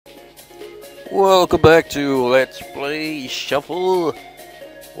Welcome back to Let's Play Shuffle.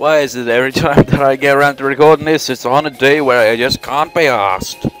 Why is it every time that I get around to recording this, it's on a day where I just can't be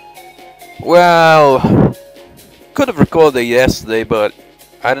asked? Well, could have recorded it yesterday, but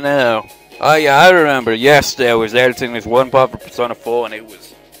I don't know. Oh yeah, I remember yesterday I was editing this one part for Persona 4 and it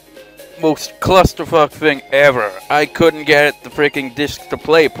was the most clusterfuck thing ever. I couldn't get the freaking disc to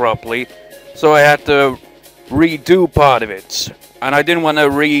play properly, so I had to redo part of it. And I didn't want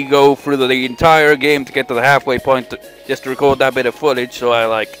to go through the entire game to get to the halfway point just to record that bit of footage, so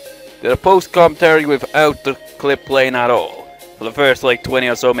I did a post commentary without the clip playing at all for the first 20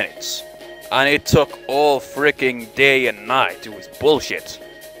 or so minutes. And it took all freaking day and night. It was bullshit.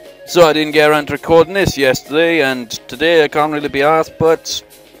 So I didn't get around to recording this yesterday, and today I can't really be asked, but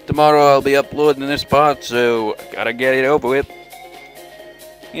tomorrow I'll be uploading this part, so I gotta get it over with.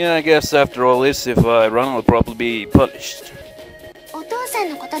 Yeah, I guess after all this, if I run, I'll probably be punished.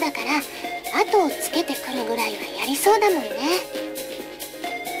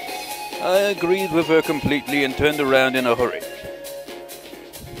 I agreed with her completely and turned around in a hurry.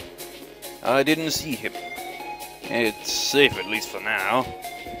 I didn't see him. It's safe at least for now.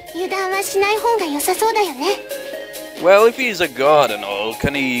 Well, if he's a god and all,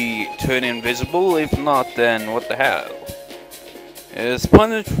 can he turn invisible? If not, then what the hell? His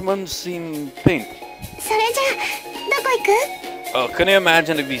punishment seemed painful. Oh, can you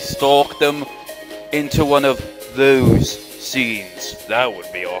imagine if he stalked them into one of those scenes? That would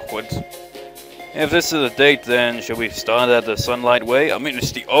be awkward. If this is a date, then should we start at the Sunlight Way? I mean,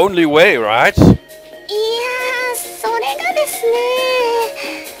 it's the only way, right?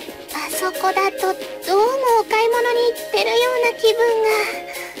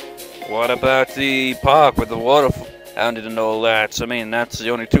 What about the park with the water fountain and all that? I mean, that's the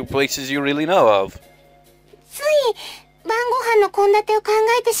only two places you really know of.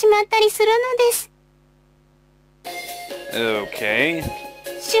 Okay.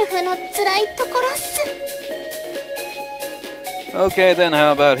 Okay, then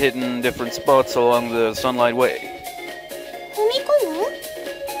how about hitting different spots along the Sunlight Way?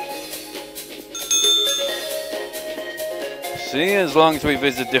 See, as long as we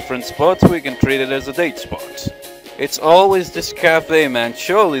visit different spots, we can treat it as a date spot. It's always this cafe, man.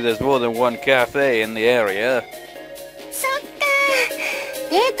 Surely there's more than one cafe in the area.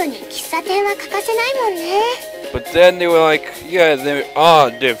 But then they were like, yeah, there are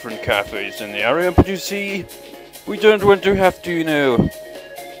different cafes in the area, but you see, we don't want to have to,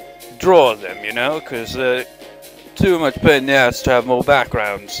 draw them, because too much pain in the ass to have more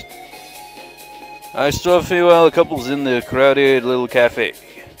backgrounds. I saw a few other couples in the crowded little cafe.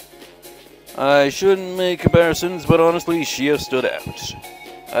 I shouldn't make comparisons, but honestly, Shia stood out.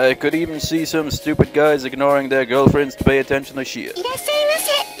 I could even see some stupid guys ignoring their girlfriends to pay attention to Shia.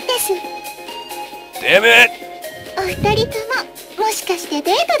 Damn it!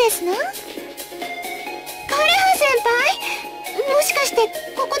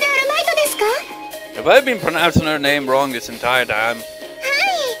 Have I been pronouncing her name wrong this entire time?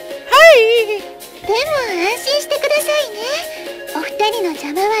 Hi!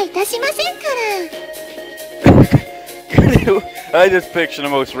 I just picture the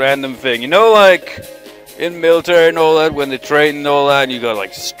most random thing. In military and all that, when they train and all that, and you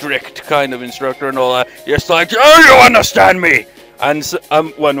got strict kind of instructor and all that, you're just like, oh, you understand me! And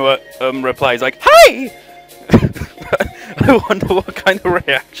one replies like, hi! I wonder what kind of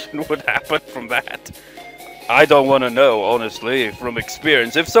reaction would happen from that. I don't want to know, honestly, from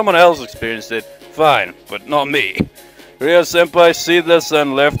experience. If someone else experienced it, fine, but not me. Ria-senpai see this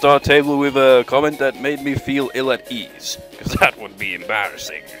and left our table with a comment that made me feel ill at ease, because that would be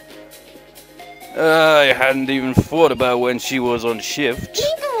embarrassing. I hadn't even thought about when she was on shift.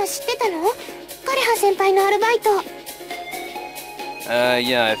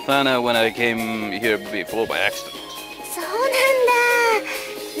 Yeah, I found out when I came here before by accident.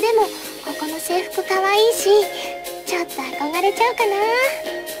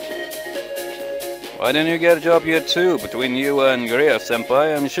 Why didn't you get a job here too? Between you and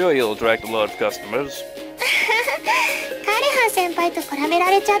Ria-senpai, I'm sure you'll attract a lot of customers.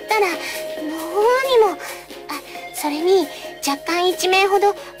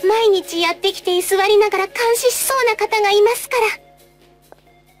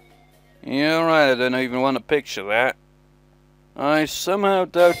 You're right, I don't even want to picture that. I somehow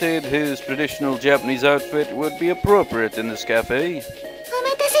doubted his traditional Japanese outfit would be appropriate in this cafe.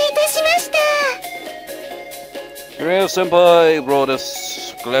 Ria-senpai brought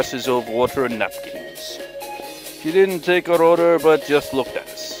us glasses of water and napkins. She didn't take our order, but just looked at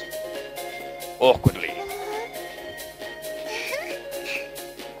us. Awkwardly.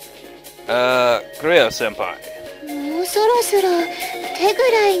 Korea senpai. もうそろそろ手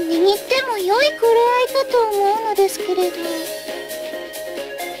ぐらい握っても良いくらいかと思うのですけれど。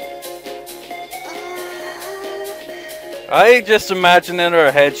I just imagine in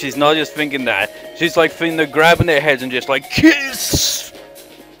her head she's not just thinking that. She's like finger grabbing their heads and just like kiss.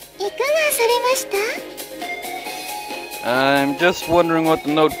 いかがされました？ I'm just wondering what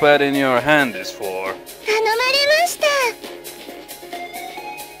the notepad in your hand is for. 頼まれました。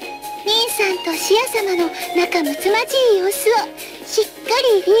リンさんとシア様の仲睦まじい様子をしっか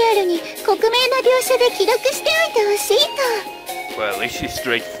りリアルに克明な描写で記録しておいてほしいと。 Well, at least she's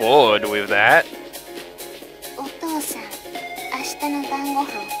straightforward with that. お父さん、明日の晩ご飯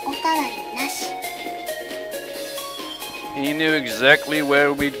おかわりなし。 He knew exactly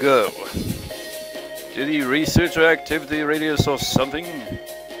where we'd go. Did he research our activity radius or something? 二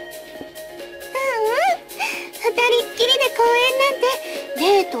人っきりで公園なんてデ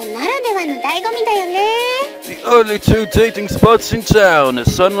ートならではの醍醐味だよね。 The only two dating spots in town is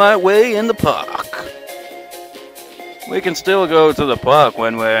Sunlight Way and the park. We can still go to the park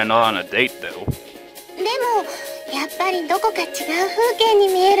when we're not on a date, though. でもやっぱりどこか違う風景に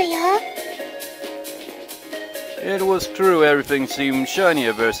見えるよ。 It was true, everything seemed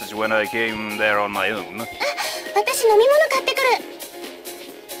shinier versus when I came there on my own. あ、私飲み物買ってくる。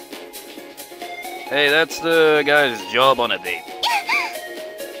 Hey, that's the guy's job on a date.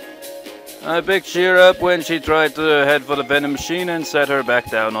 I picked her up when she tried to head for the vending machine and set her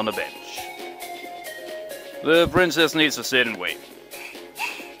back down on the bench. The princess needs to sit and wait.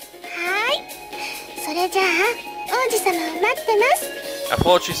 はい。それじゃあ王子様を待ってます。 I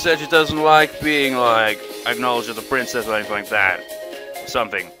thought she said she doesn't like being like acknowledged as a princess or anything like that.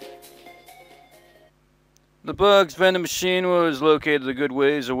 Something. The Bug's vending machine was located a good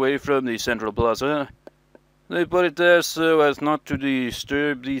ways away from the central plaza. They put it there so as not to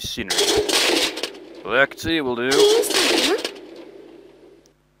disturb the scenery. Black tea will do.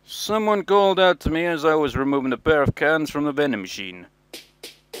 Someone called out to me as I was removing a pair of cans from the vending machine.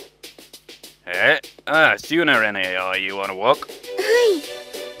 Hey, it's you, Rene. Are you on a walk? は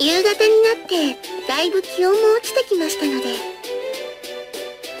い。夕方になってだいぶ気温も落ちてきましたので。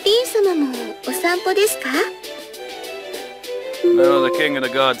リン様もお散歩ですか？ No, the king of the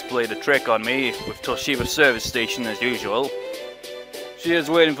gods played a trick on me with Toshiba's service station as usual. She is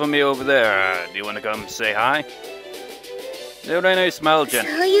waiting for me over there. Do you want to come say hi? Rene smiled そう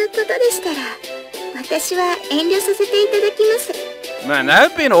gently. いうことでしたら私は遠慮させていただきます。 Man, that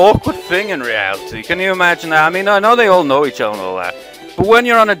would be an awkward thing in reality. Can you imagine that? I mean, I know they all know each other and all that. But when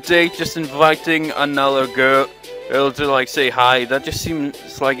you're on a date, just inviting another girl to like say hi, that just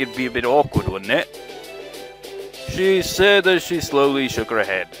seems like it'd be a bit awkward, wouldn't it? She said as she slowly shook her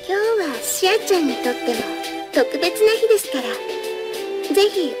head. 今日はシアちゃんにとっても特別な日ですから、ぜ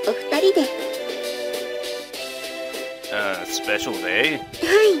ひお二人で。 Special day? は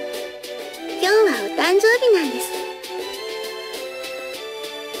い。今日はお誕生日なんです。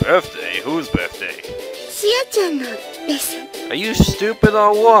 Birthday? Whose birthday? シアちゃんのです。 Are you stupid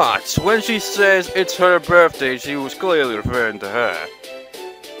or what? When she says it's her birthday, she was clearly referring to her.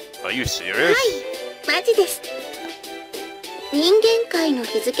 Are you は serious? い、マジです。人間界の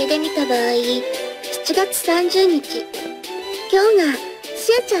日付で見た場合、7月30日。今日が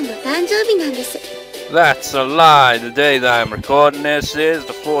シアちゃんの誕生日なんです。 That's a lie. The day that I'm recording this is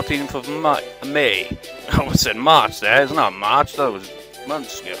the 14th of May. I almost said March there. It's not March. That was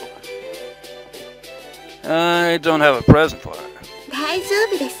months ago. I don't have a present for her. 大丈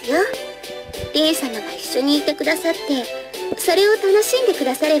夫ですよ。リン様が一緒にいてくださって、それを楽しんでく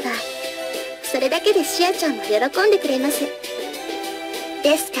だされば、それだけでシアちゃんも喜んでくれます。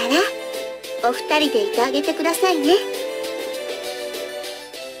ですから、お二人でいてあげてくださいね。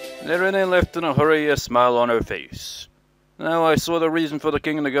 Rene left in a hurry, a smile on her face. Now I saw the reason for the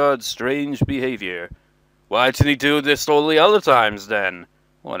king of the gods' strange behavior. Why didn't he do this all the other times then?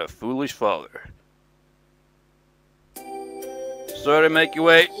 What a foolish father. Sorry to make you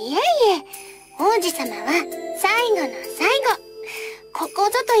wait. いえいえ、王子様は最後の最後。ここ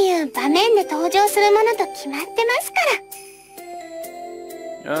ぞという場面で登場するものと決まってますか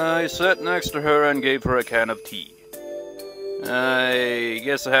ら。 I sat next to her and gave her a can of tea. I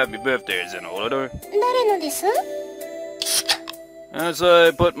guess a happy birthday is in order. 誰のです？ As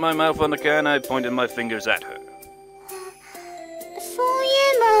I put my mouth on the can, I pointed my fingers at her. そうい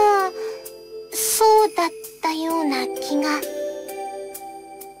えば、そうだったような気が。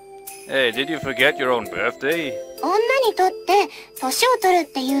 Hey, did you forget your own birthday? 女にとって年を取る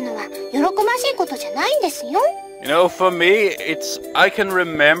っていうのは喜ばしいことじゃないんですよ。 You know, for me, I can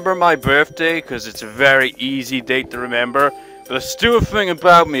remember my birthday because it's a very easy date to remember. The stupid thing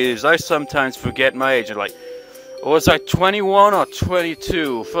about me is I sometimes forget my age. Like, was I 21 or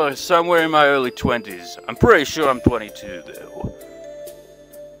 22? For somewhere in my early 20s. I'm pretty sure I'm 22, though.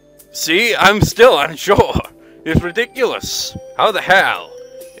 See? I'm still unsure. It's ridiculous. How the hell?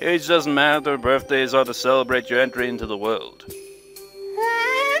 Age doesn't matter. Birthdays are to celebrate your entry into the world. リン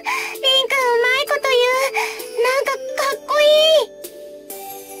くんうまいこと言う。なんかかっこいい。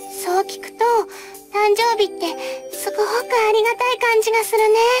そう聞くと誕生日ってすごくありがたい感じがする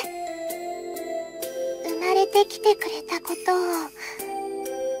ね。生まれてきてくれたことを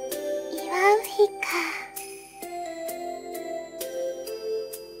祝う日か。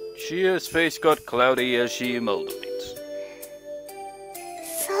Shia's face got cloudy as she mulled on it.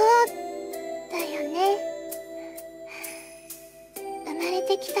 そうだよね。生まれ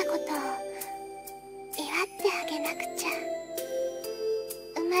てきたことを祝ってあげなくちゃ。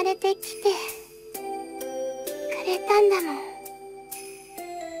生まれてきてくれたんだもん。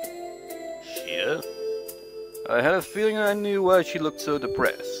Shia? I had a feeling I knew why she looked so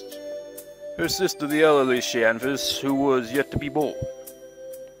depressed. Her sister, the elderly Lisianthus, who was yet to be born.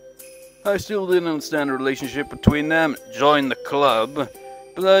 I still didn't understand the relationship between them, joined the club,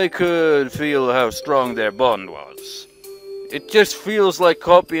 but I could feel how strong their bond was. It just feels like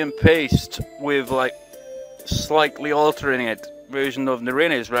copy and paste with, like, slightly altering it version of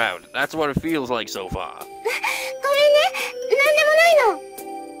Narine's round. That's what it feels like so far. ごめんね、なんでもないの。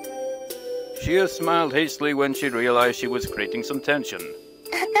Shia smiled hastily when she realized she was creating some tension. お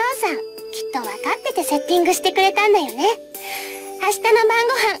父さん、きっと分かっててセッティングしてくれたんだよね。明日の晩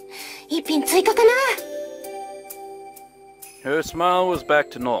ご飯、一品追加かな。Her smile was back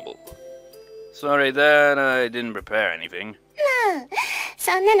to normal. Sorry that I didn't prepare anything.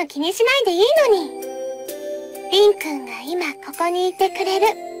 そんなの気にしないでいいのに。リンくんが今ここにいてくれる。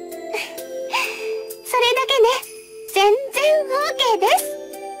それだけね、全然 OK です。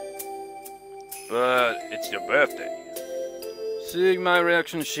But it's your birthday. Seeing my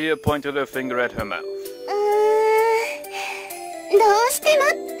reaction, Shia pointed her finger at her mouth. どうしてもっ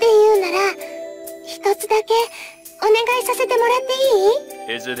て言うなら、一つだけお願いさせてもらっ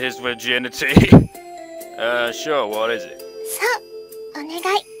ていい？ Is it his virginity? Sure, what is it? そう、お願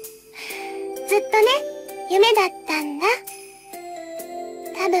い。ずっとね、夢だったんだ。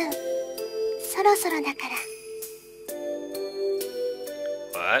多分、そろそろだから。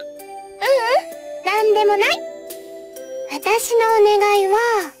What? なんでもない。私のお願いは、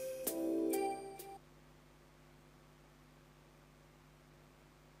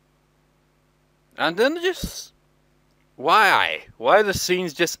And then just... Why? Why the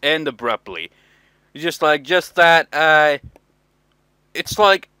scenes just end abruptly? Just that, it's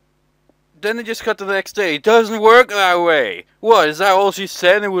like... Then they just cut to the next day. It doesn't work that way. What, is that all she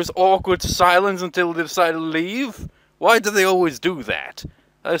said? It was awkward silence until they decided to leave? Why do they always do that?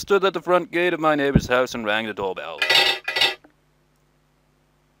 I stood at the front gate of my neighbor's house and rang the doorbell.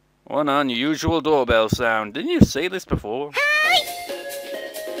 One unusual doorbell sound. Didn't you say this before?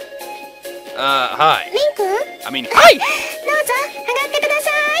 Hi. リンくん？ I mean, hi! どうぞ、上がってくださ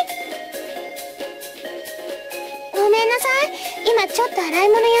い。ごめんなさい。今ちょっと洗い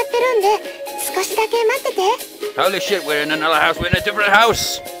物やってるんで、少しだけ待ってて。Holy shit, we're in another house. We're in a different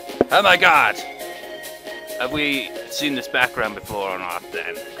house. Oh my god. Have we seen this background before or not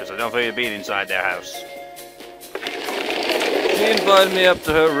then? Because I don't think we've been inside their house. She invited me up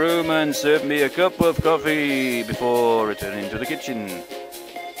to her room and served me a cup of coffee before returning to the kitchen.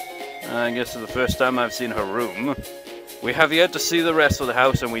 I guess it's the first time I've seen her room. We have yet to see the rest of the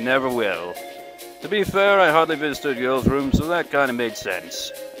house and we never will. To be fair, I hardly visited girls' rooms, so that kinda made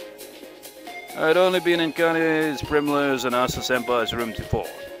sense. I'd only been in Kanye's, Primler's, and Asa Senpai's rooms before.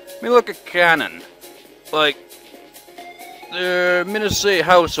 I mean, look at Canon. Like, the Minase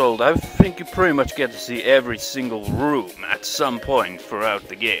household, I think you pretty much get to see every single room at some point throughout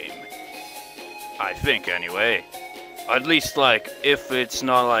the game. I think, anyway. At least, like, if it's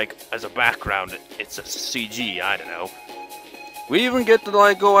not, like, as a background, it's a CG, I don't know. We even get to,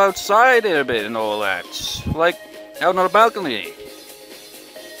 like, go outside a bit and all that. Like, out on the balcony.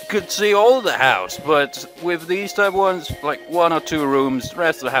 You could see all of the house, but with these type ones, like, 1 or 2 rooms, the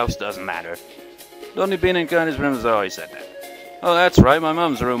rest of the house doesn't matter. Only been in Kanye's room, as I always said that. Oh, that's right, my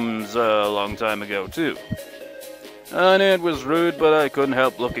mum's room's a long time ago, too. I knew it was rude, but I couldn't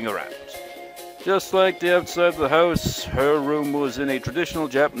help looking around. Just like the outside of the house, her room was in a traditional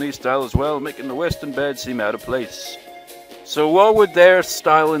Japanese style as well, making the western bed seem out of place. So what would their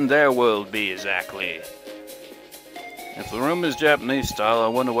style in their world be exactly? If the room is Japanese style, I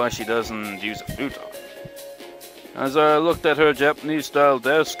wonder why she doesn't use a futon. As I looked at her Japanese style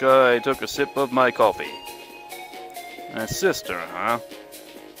desk, I took a sip of my coffee. A sister, huh?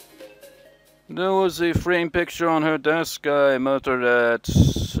 There was a framed picture on her desk. I muttered at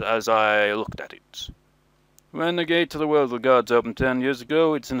as I looked at it. When the gate to the world of the gods opened 10 years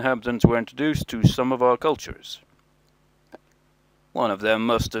ago, its inhabitants were introduced to some of our cultures. One of them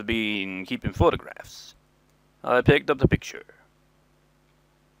must have been keeping photographs. I picked up the picture.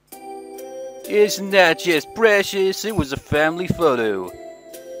 Isn't that just precious? It was a family photo.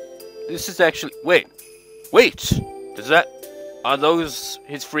 This is actually... Wait! Does that... Are those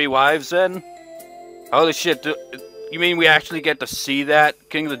his 3 wives then? Holy shit, you mean we actually get to see that?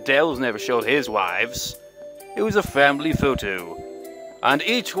 King of the Devils never showed his wives. It was a family photo. And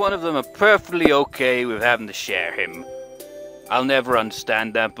each one of them are perfectly okay with having to share him. I'll never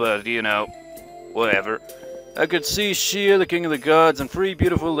understand that, but, you know, whatever. I could see Shia, the king of the gods, and 3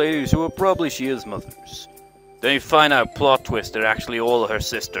 beautiful ladies who were probably Shia's mothers. Then you find out plot twist, they're actually all her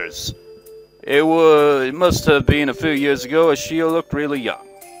sisters. It must have been a few years ago as Shia looked really young.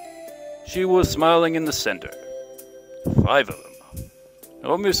 She was smiling in the center. 5 of them.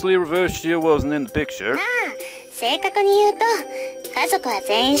 Obviously, reverse Shia wasn't in the picture. 正確に言うと、家族は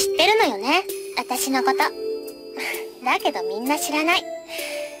全員知ってるのよね、私のこと。だけどみんな知らない。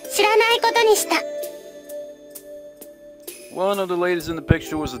知らないことにした。One of the ladies in the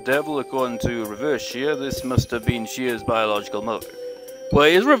picture was a devil, according to reverse Shia. This must have been Shia's biological mother. Well,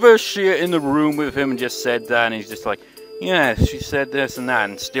 is reverse Shia in the room with him and just said that, and he's just like, yeah, she said this and that,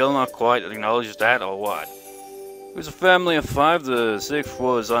 and still not quite acknowledged that, or what? It was a family of 5, the 6th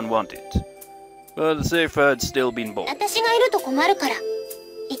was unwanted. But the 6th had still been born. 私がいると困るから。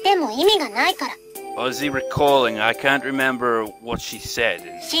いても意味がないから。Or is he recalling? I can't remember what she said.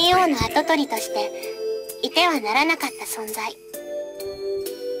 神王の跡取りとして、いてはならなかった存在。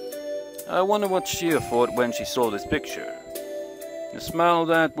I wonder what Shia thought when she saw this picture. A smile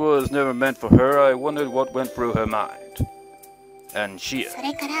that was never meant for her, I wondered what went through her mind. And Shia. そ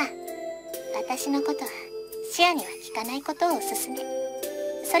れから、私のことは、シアには聞かないことをおすすめ。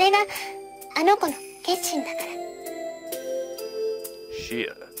それが、あの子の決心だから。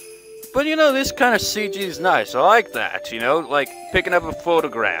Shia. But you know, this kind of CG is nice. I like that, you know? Like, picking up a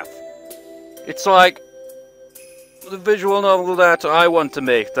photograph. It's like the visual novel that I want to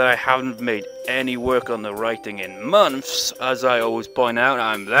make, that I haven't made any work on the writing in months. As I always point out,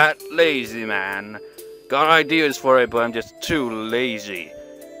 I'm that lazy, man. Got ideas for it, but I'm just too lazy.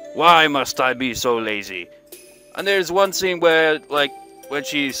 Why must I be so lazy? And there's one scene where, like, when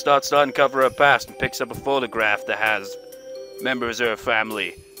she starts to uncover her past and picks up a photograph that has members of her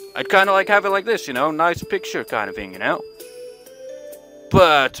family. I'd kind of like have it like this, you know? Nice picture kind of thing, you know?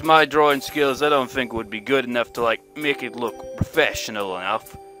 But my drawing skills, I don't think would be good enough to, like, make it look professional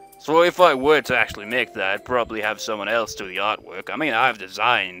enough. So if I were to actually make that, I'd probably have someone else do the artwork. I mean, I've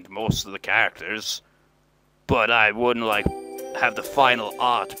designed most of the characters, but I wouldn't, like, have the final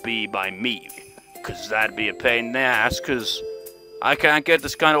art be by me. Because that'd be a pain in the ass, because I can't get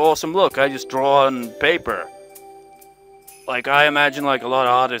this kind of awesome look. I just draw on paper. Like, I imagine, like, a lot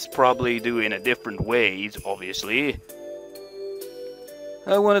of artists probably do in a different ways, obviously.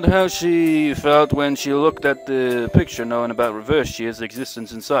 I wondered how she felt when she looked at the picture, knowing about reverse Shia's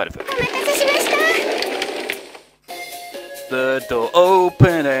existence inside of her. The door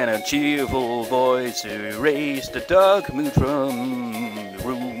opened and a cheerful voice erased the dark mood from the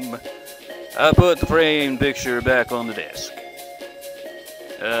room. I put the framed picture back on the desk.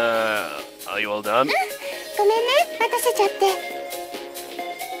 Are you all done? ごめんね、待たせちゃって。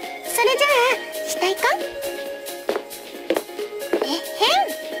それじゃあ、したいか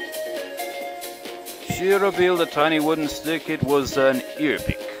？She revealed a tiny wooden stick. It was an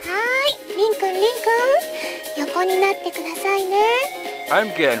earpick. はーい、リンくん、横になってくださいね。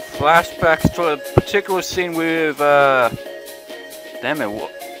I'm getting flashbacks to a particular scene with, damn it,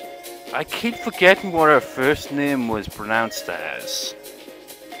 I keep forgetting what her first name was pronounced as.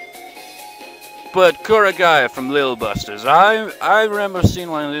 But Kuragaya from Little Busters, I remember a scene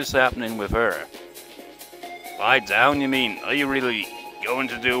like this happening with her. Lie down, you mean? Are you really going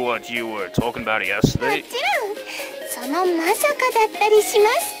to do what you were talking about yesterday? もちろん、そのまさかだったりしま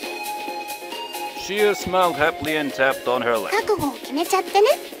す。Shia smiled happily and tapped on her lap. 覚悟を決めちゃってね。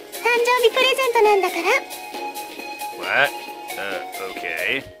誕生日プレゼントなんだから。What?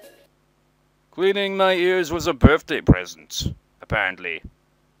 Okay. Cleaning my ears was a birthday present, apparently.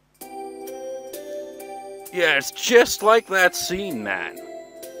 Yeah, it's just like that scene, man.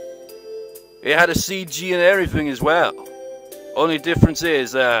 It had a CG and everything as well. Only difference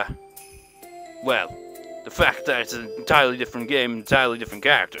is, well, the fact that it's an entirely different game, entirely different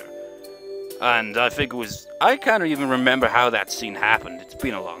character. And I think it was... I can't even remember how that scene happened. It's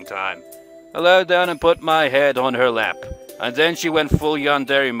been a long time. I lay down and put my head on her lap. And then she went full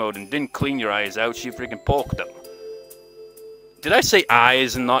yandere mode and didn't clean your eyes out, she freaking poked them. Did I say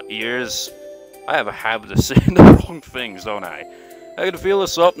eyes and not ears? I have a habit of saying the wrong things, don't I? I could feel the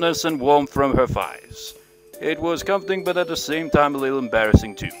softness and warmth from her thighs. It was comforting, but at the same time a little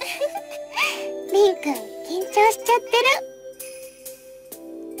embarrassing too. リン君、緊張しちゃって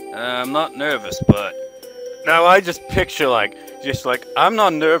る。I'm not nervous, but... Now I just picture I'm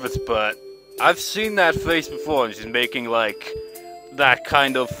not nervous, but... I've seen that face before, and she's making, that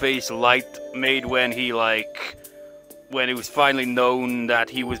kind of face Light made when he, when it was finally known that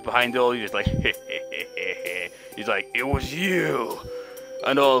he was behind all, he was like, he's like, it was you,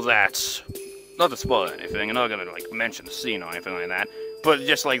 and all that. Not to spoil anything, I'm not gonna, mention the scene or anything like that, but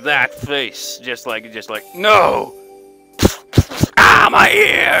just like that face, just like, no! Ah, my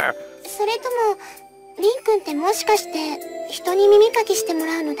ear! それとも、リン君ってもしかして、人に耳かきしても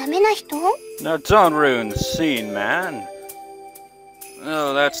らうのダメな人？ Now don't ruin the scene, man.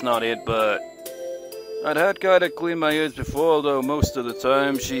 No, that's not it, but... I'd had Kata clean my ears before, though most of the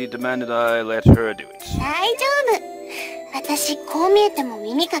time she demanded I let her do it. 大丈夫。私、こう見えても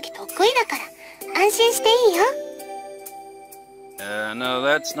耳かき得意だから、安心していいよ。No,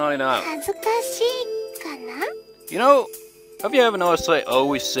 that's not enough. 恥ずかしいかな？ You know, have you ever noticed I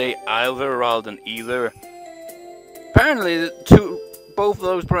always say either rather than either? Apparently, both of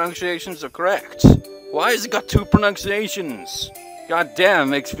those pronunciations are correct. Why has it got two pronunciations? God damn,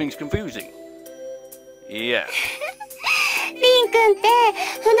 makes things confusing. Yeah. リン君って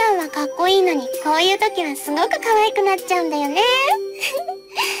普段はかっこいいのにこういう時はすごく可愛くなっちゃうんだよね。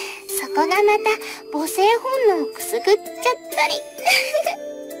そこがまた母性本能をくすぐっちゃったり。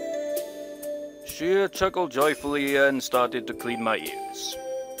She chuckled joyfully and started to clean my ears.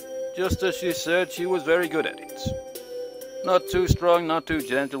 Just as she said, she was very good at it. Not too strong, not too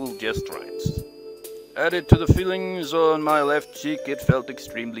gentle, just right. Added to the feelings on my left cheek, it felt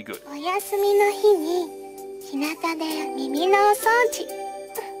extremely good. お休みの日に日向で耳のお掃除。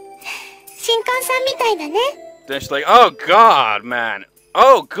新婚さんみたいだね。 Then she's like, oh god, man.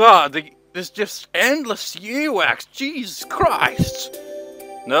 Oh god, there's just endless earwax. Jesus Christ.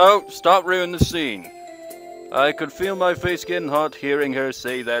 No, stop ruining the scene. I could feel my face getting hot hearing her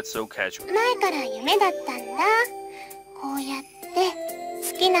say that so casually. 前から夢だったんだ。こうやっ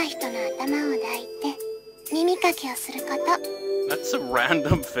て好きな人の頭を抱いて耳かきをすること。 That's a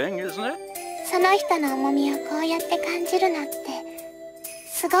random thing, isn't it? その人の重みをこうやって感じるのって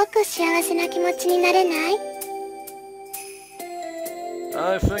すごく幸せな気持ちになれない？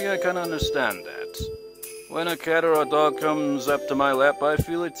 I think I can understand that. When a cat or a dog comes up to my lap, I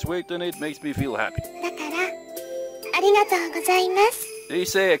feel its weight and it makes me feel happy. だからありがとうございます。 Did he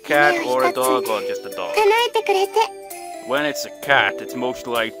say a cat or a dog or just a dog? 叶えてくれて。 When it's a cat, it's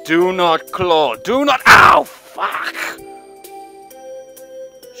mostly like, do not claw, do not, ow, fuck!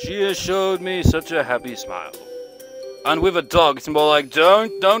 She has showed me such a happy smile. And with a dog, it's more like,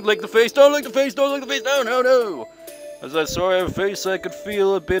 don't lick the face, don't lick the face, don't lick the face, no, no, no! As I saw her face, I could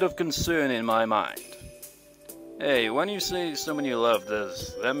feel a bit of concern in my mind. Hey, when you say someone you love,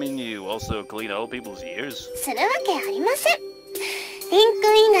 does that mean you also clean all people's ears? するわけありません。リン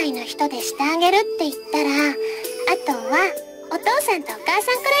君以外の人でしてあげるって言ったら、あとはお父さんとお母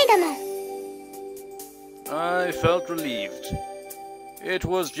さんくらいだもん。 I felt relieved. It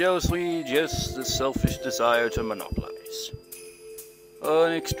was jealously just the selfish desire to monopolize.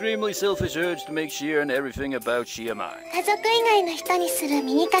 An extremely selfish urge to make sheer and everything about sheer mine. 家族以外の人にする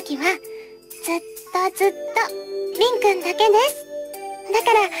耳かきはずっとリン君だけです。だ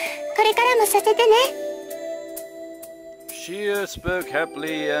からこれからもさせてね。 She spoke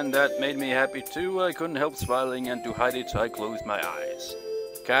happily, and that made me happy too. I couldn't help smiling, and to hide it, I closed my eyes.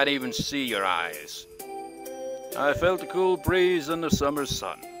 Can't even see your eyes. I felt the cool breeze and the summer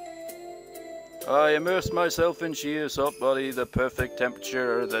sun. I immersed myself in Shia's hot body, the perfect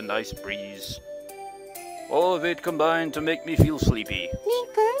temperature, the nice breeze. All of it combined to make me feel sleepy. リン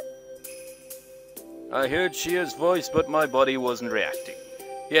君 I heard Shia's voice, but my body wasn't reacting.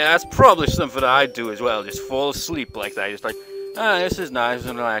 Yeah, that's probably something I'd do as well, just fall asleep like that, just like, this is nice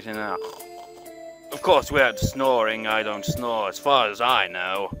and relaxing now. Of course, without snoring, I don't snore, as far as I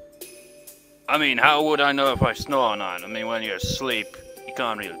know. I mean, how would I know if I snore or not? I mean, when you're asleep, you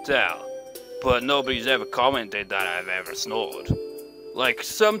can't really tell. But nobody's ever commented that I've ever snored. Like,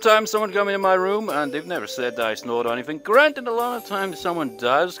 sometimes someone come into my room, and they've never said that I snored or anything. Granted, a lot of times someone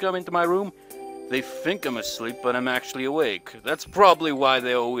does come into my room, they think I'm asleep, but I'm actually awake. That's probably why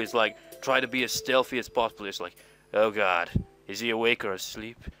they always, try to be as stealthy as possible. It's like, oh god, is he awake or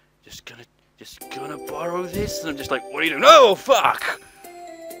asleep? Just gonna borrow this? And I'm just like, what are you doing? Oh, fuck!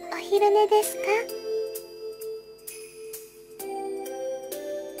 お昼寝ですか?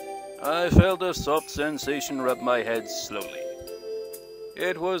 I felt a soft sensation rub my head slowly.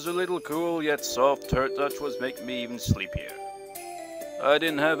 It was a little cool, yet soft. Her touch was making me even sleepier. I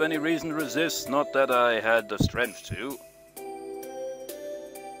didn't have any reason to resist, not that I had the strength to.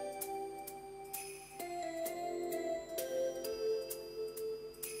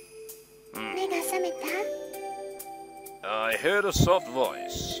 目が覚めた? I heard a soft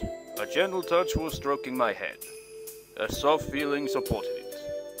voice. A gentle touch was stroking my head. A soft feeling supported it.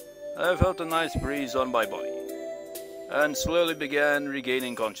 I felt a nice breeze on my body, and slowly began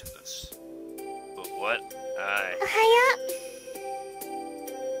regaining consciousness. But what? おはよ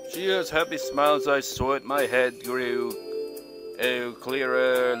Shia's happy smile as I saw it, my head grew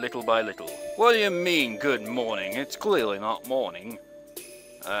clearer little by little. What do you mean, good morning? It's clearly not morning.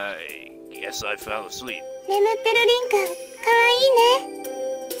 I guess I fell asleep. う. 眠ってるリンくん、かわいいね。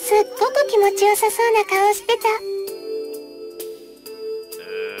すっごく気持ちよさそうな顔してた。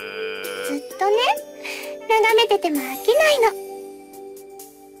ずっとね、眺めてても飽きないの。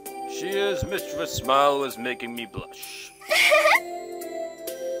Shia's mischievous smile was making me blush.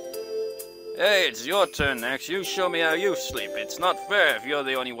 Hey, it's your turn next. You show me how you sleep. It's not fair if you're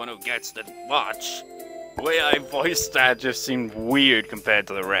the only one who gets to watch. The way I voiced that just seemed weird compared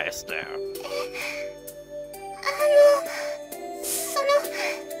to the rest there.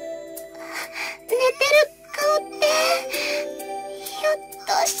 寝てる顔って、ひょっ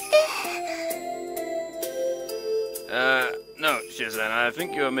として。No, Shizan, I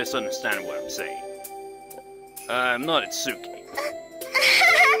think you're misunderstanding what I'm saying. I'm not Itsuki.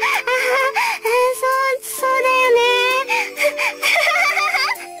 そうだよね。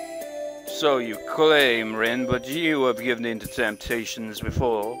So you claim, Rin, but you have given in to temptations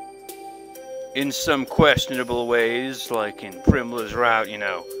before. In some questionable ways, like in Primla's route, you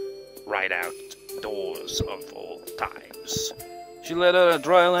know, right outdoors of all times. She let out a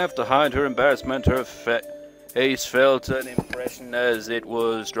dry laugh to hide her embarrassment. Her face felt an impression as it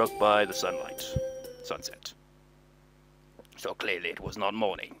was struck by the sunset. So clearly it was not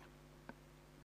morning.